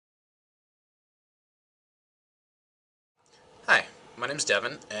my name's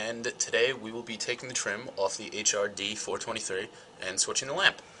Devin, and today we will be taking the trim off the D423 and switching the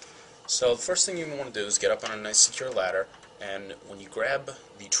lamp. So the first thing you want to do is get up on a nice secure ladder, and when you grab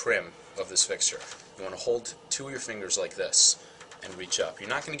the trim of this fixture, you want to hold two of your fingers like this and reach up. You're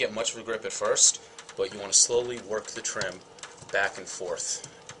not going to get much of a grip at first, but you want to slowly work the trim back and forth,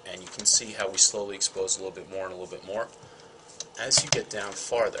 and you can see how we slowly expose a little bit more and a little bit more. As you get down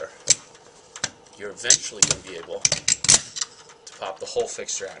farther, you're eventually going to be able to pop the whole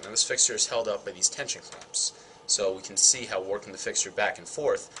fixture out. Now this fixture is held up by these tension clamps, so we can see how working the fixture back and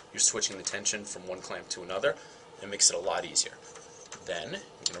forth, you're switching the tension from one clamp to another, and it makes it a lot easier. Then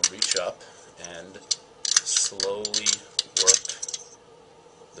you're going to reach up and slowly work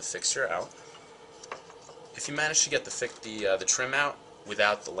the fixture out. If you manage to get the trim out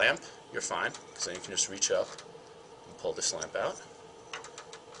without the lamp, you're fine, because then you can just reach up and pull this lamp out.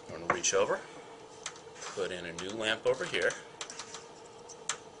 I'm going to reach over, put in a new lamp over here,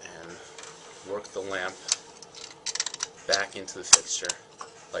 and work the lamp back into the fixture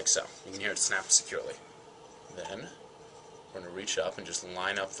like so. You can hear it snap securely. Then we're going to reach up and just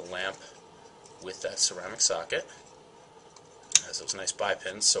line up the lamp with that ceramic socket. It has those nice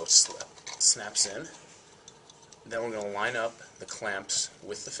bi-pins so it snaps in. Then we're going to line up the clamps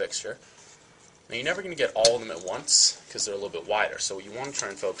with the fixture. Now you're never going to get all of them at once because they're a little bit wider, so what you want to try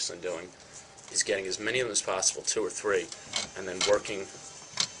and focus on doing is getting as many of them as possible, 2 or 3, and then working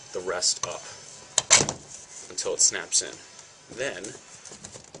the rest up until it snaps in. Then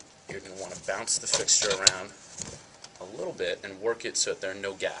you're going to want to bounce the fixture around a little bit and work it so that there are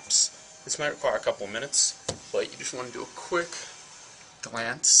no gaps. This might require a couple of minutes, but you just want to do a quick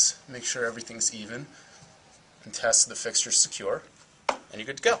glance, make sure everything's even, and test the fixture secure, and you're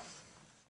good to go.